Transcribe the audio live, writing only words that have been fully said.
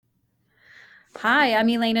Hi, I'm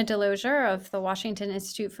Elena Delosier of the Washington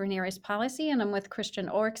Institute for Near East Policy, and I'm with Christian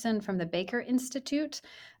Orkson from the Baker Institute.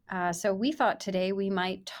 So we thought today we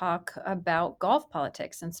might talk about Gulf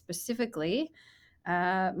politics and specifically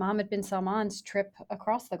Mohammed bin Salman's trip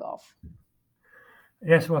across the Gulf.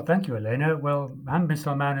 Yes, well, thank you, Elena. Well, Mohammed bin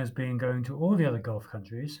Salman has been going to all the other Gulf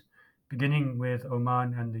countries, beginning with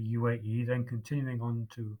Oman and the UAE, then continuing on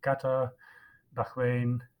to Qatar,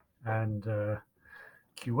 Bahrain, and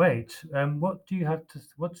Kuwait.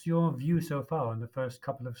 What's your view so far on the first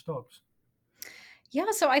couple of stops?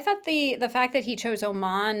 Yeah, so I thought the fact that he chose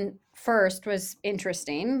Oman first was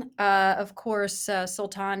interesting. Of course,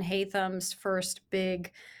 Sultan Haytham's first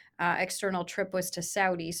big external trip was to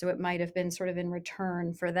Saudi, so it might have been sort of in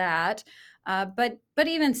return for that. But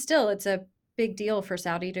even still, it's a big deal for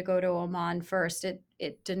Saudi to go to Oman first.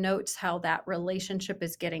 It denotes how that relationship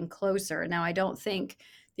is getting closer. Now, I don't think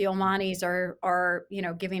the Omanis are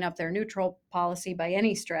giving up their neutral policy by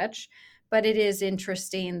any stretch, but it is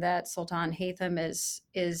interesting that Sultan Haytham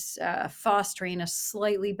is fostering a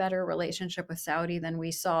slightly better relationship with Saudi than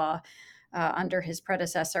we saw under his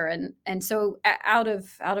predecessor, and so out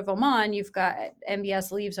of Oman, you've got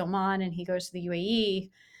MBS leaves Oman and he goes to the UAE.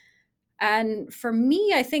 And for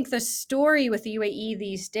me, I think the story with the UAE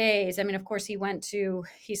these days, I mean, of course, he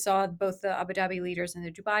saw both the Abu Dhabi leaders and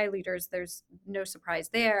the Dubai leaders. There's no surprise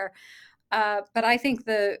there. But I think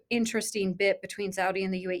the interesting bit between Saudi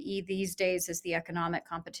and the UAE these days is the economic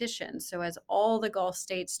competition. So, as all the Gulf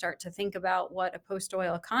states start to think about what a post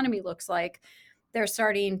oil economy looks like, they're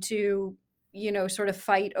starting to, sort of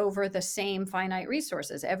fight over the same finite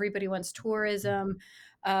resources. Everybody wants tourism,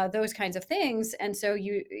 those kinds of things. And so,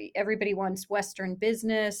 everybody wants Western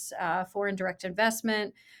business, foreign direct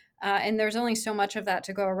investment. And there's only so much of that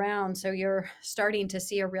to go around. So you're starting to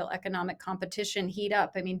see a real economic competition heat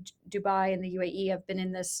up. I mean, Dubai and the UAE have been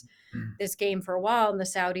in this game for a while, and the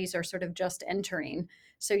Saudis are sort of just entering.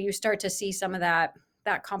 So you start to see some of that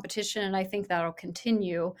competition, and I think that'll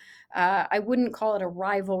continue. I wouldn't call it a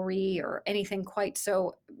rivalry or anything quite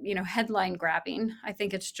so headline grabbing. I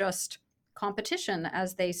think it's just competition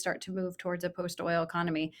as they start to move towards a post oil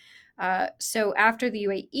economy. So after the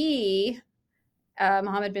UAE,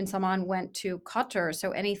 Mohammed bin Salman went to Qatar.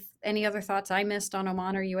 So any other thoughts I missed on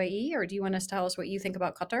Oman or UAE, or do you want to tell us what you think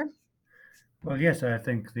about Qatar? Well, yes, I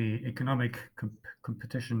think the economic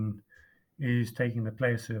competition is taking the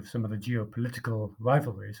place of some of the geopolitical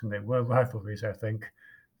rivalries, and they were rivalries, I think,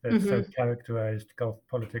 that so Hmm. characterized Gulf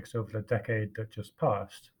politics over the decade that just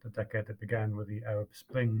passed, the decade that began with the Arab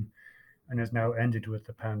Spring and has now ended with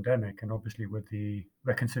the pandemic, and obviously with the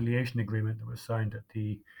reconciliation agreement that was signed at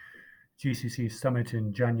the GCC summit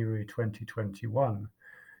in January 2021.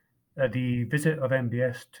 The visit of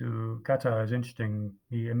MBS to Qatar is interesting.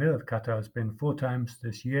 The Emir of Qatar has been four times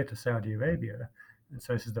this year to Saudi Arabia, and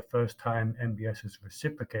so this is the first time MBS has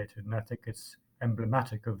reciprocated, and I think it's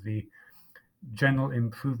emblematic of the general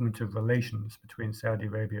improvement of relations between Saudi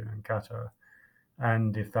Arabia and Qatar,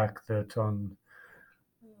 and the fact that on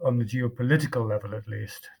the geopolitical level, at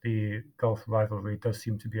least, the Gulf rivalry does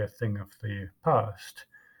seem to be a thing of the past.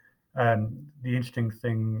 The interesting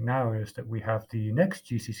thing now is that we have the next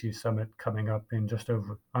GCC summit coming up in just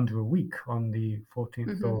over under a week on the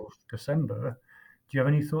 14th Hmm. of December. Do you have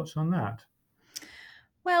any thoughts on that?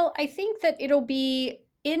 Well, I think that it'll be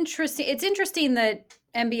interesting. It's interesting that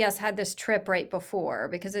MBS had this trip right before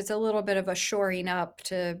because it's a little bit of a shoring up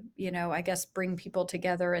to, I guess bring people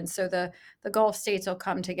together. And so the Gulf states will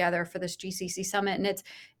come together for this GCC summit, and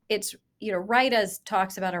it's right as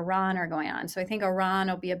talks about Iran are going on. So I think Iran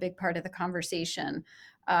will be a big part of the conversation.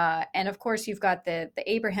 And of course, you've got the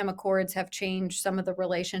Abraham Accords have changed some of the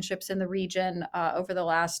relationships in the region over the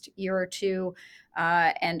last year or two.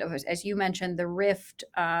 And as you mentioned, the rift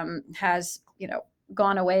has,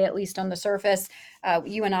 gone away, at least on the surface.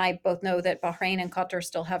 You and I both know that Bahrain and Qatar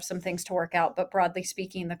still have some things to work out, but broadly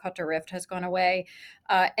speaking, the Qatar rift has gone away.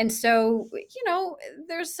 And so,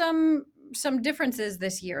 there's some differences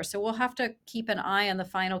this year. So we'll have to keep an eye on the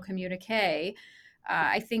final communique.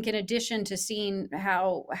 I think, in addition to seeing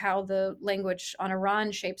how the language on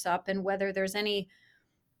Iran shapes up and whether there's any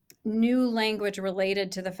new language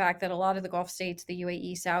related to the fact that a lot of the Gulf states, the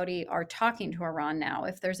UAE, Saudi, are talking to Iran now.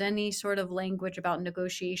 If there's any sort of language about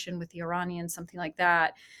negotiation with the Iranians, something like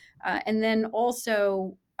that. And then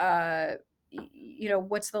also,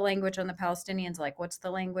 what's the language on the Palestinians like? What's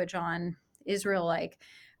the language on Israel like?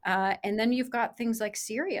 And then you've got things like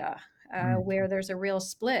Syria, Mm. where there's a real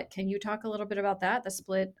split. Can you talk a little bit about that? The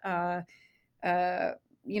split, uh,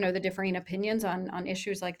 the differing opinions on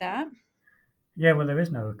issues like that? Yeah, well, there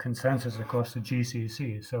is no consensus across the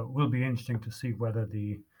GCC, so it will be interesting to see whether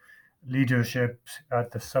the leadership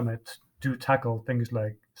at the summit do tackle things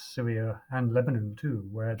like Syria and Lebanon too,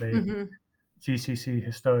 where they Mhm. GCC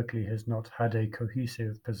historically has not had a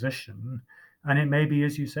cohesive position. And it may be,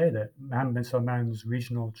 as you say, that Mohammed bin Salman's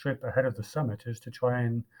regional trip ahead of the summit is to try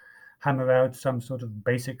and hammer out some sort of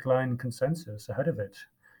basic line consensus ahead of it.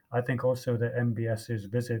 I think also that MBS's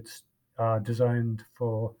visits are designed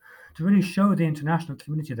for to really show the international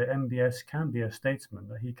community that MBS can be a statesman,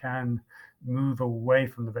 that he can move away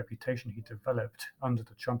from the reputation he developed under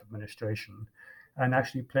the Trump administration and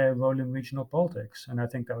actually play a role in regional politics. And I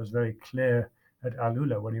think that was very clear at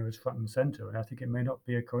Alula when he was front and center. And I think it may not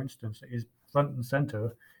be a coincidence that he's front and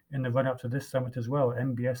center in the run up to this summit as well.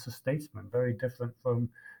 MBS, a statesman, very different from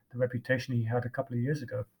the reputation he had a couple of years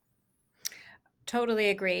ago. Totally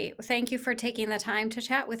agree. Thank you for taking the time to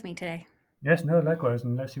chat with me today. Yes, no, likewise.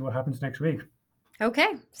 And let's see what happens next week.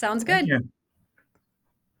 Okay, sounds Thank good. you.